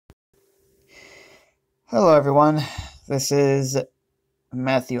Hello everyone, this is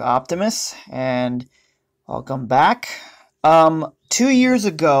Matthew Optimus, and welcome back. 2 years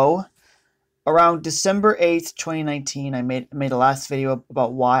ago, around December 8th, 2019, I made a last video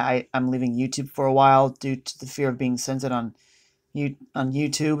about why I'm leaving YouTube for a while due to the fear of being censored on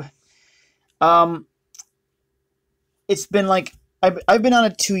YouTube. It's been like, I've been on a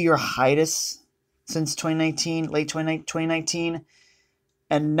 2-year hiatus since 2019, late 2019.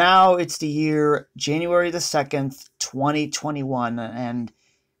 And now it's the year January the 2nd, 2021, and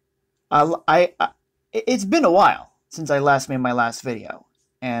it's been a while since I last made my last video,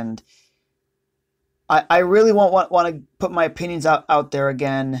 and I really want to put my opinions out there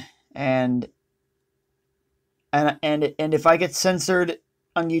again, and if I get censored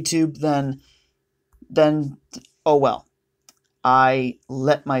on YouTube, then oh well. I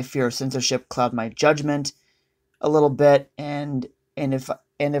let my fear of censorship cloud my judgment a little bit, and if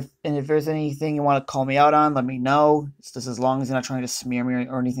there's anything you want to call me out on, let me know. It's just as long as you're not trying to smear me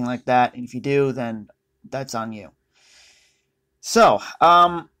or anything like that. And if you do, then that's on you. So,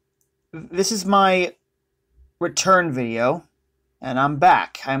 this is my return video, and I'm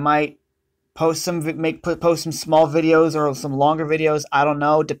back. I might post some small videos or some longer videos. I don't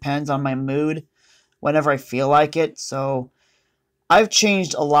know. Depends on my mood. Whenever I feel like it. So, I've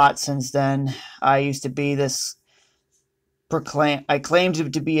changed a lot since then. I used to be this. I claimed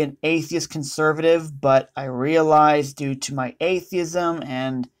to be an atheist conservative, but I realized due to my atheism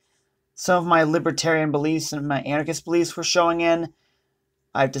and some of my libertarian beliefs and my anarchist beliefs were showing in,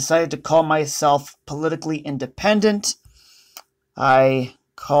 I've decided to call myself politically independent. I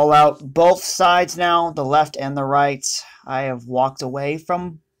call out both sides now, the left and the right. I have walked away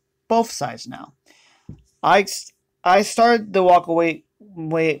from both sides now. I started the walk away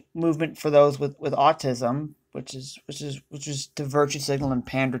movement for those with autism, which is to virtue signal and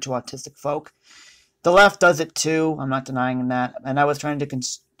pander to autistic folk. The left does it too. I'm not denying that. And I was trying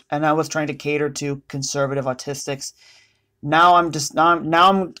to cater to conservative autistics. Now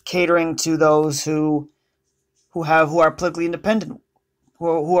I'm catering to those who are politically independent,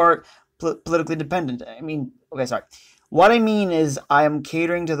 who are politically independent. I mean, okay, sorry. What I mean is I am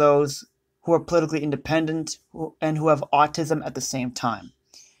catering to those who are politically independent and who have autism at the same time.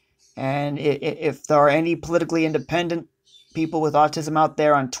 And if there are any politically independent people with autism out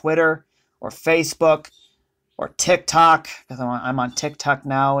there on Twitter or Facebook or TikTok, because I'm on TikTok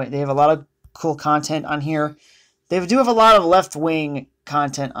now, they have a lot of cool content on here. They do have a lot of left-wing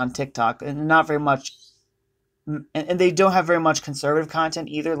content on TikTok, and not very much, and they don't have very much conservative content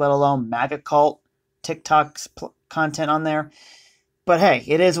either, let alone MAGA cult TikTok's content on there. But hey,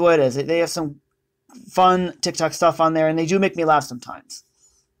 it is what it is. They have some fun TikTok stuff on there, and they do make me laugh sometimes.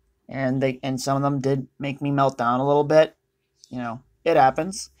 And some of them did make me melt down a little bit. You know, it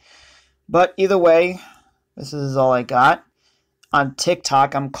happens. But either way, this is all I got. On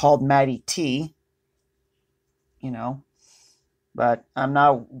TikTok, I'm called Matty T. You know, but I'm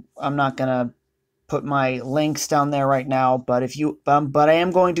not gonna put my links down there right now. But but I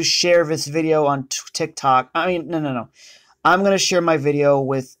am going to share this video on TikTok. I mean, no. I'm going to share my video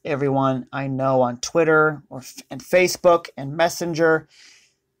with everyone I know on Twitter and Facebook and Messenger.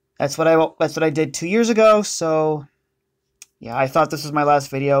 That's what I did 2 years ago. So yeah, I thought this was my last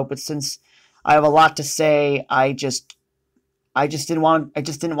video, but since I have a lot to say, I just didn't want it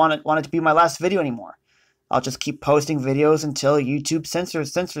to be my last video anymore. I'll just keep posting videos until YouTube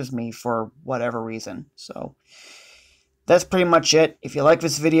censors me for whatever reason. So that's pretty much it. If you like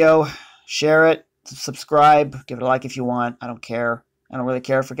this video, share it, subscribe, give it a like if you want. I don't care. I don't really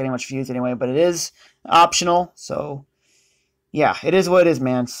care for getting much views anyway, but it is optional. So yeah, it is what it is,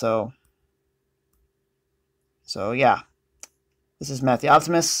 man. So yeah. This is Matthew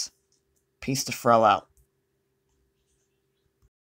Optimus. Peace to Frel out.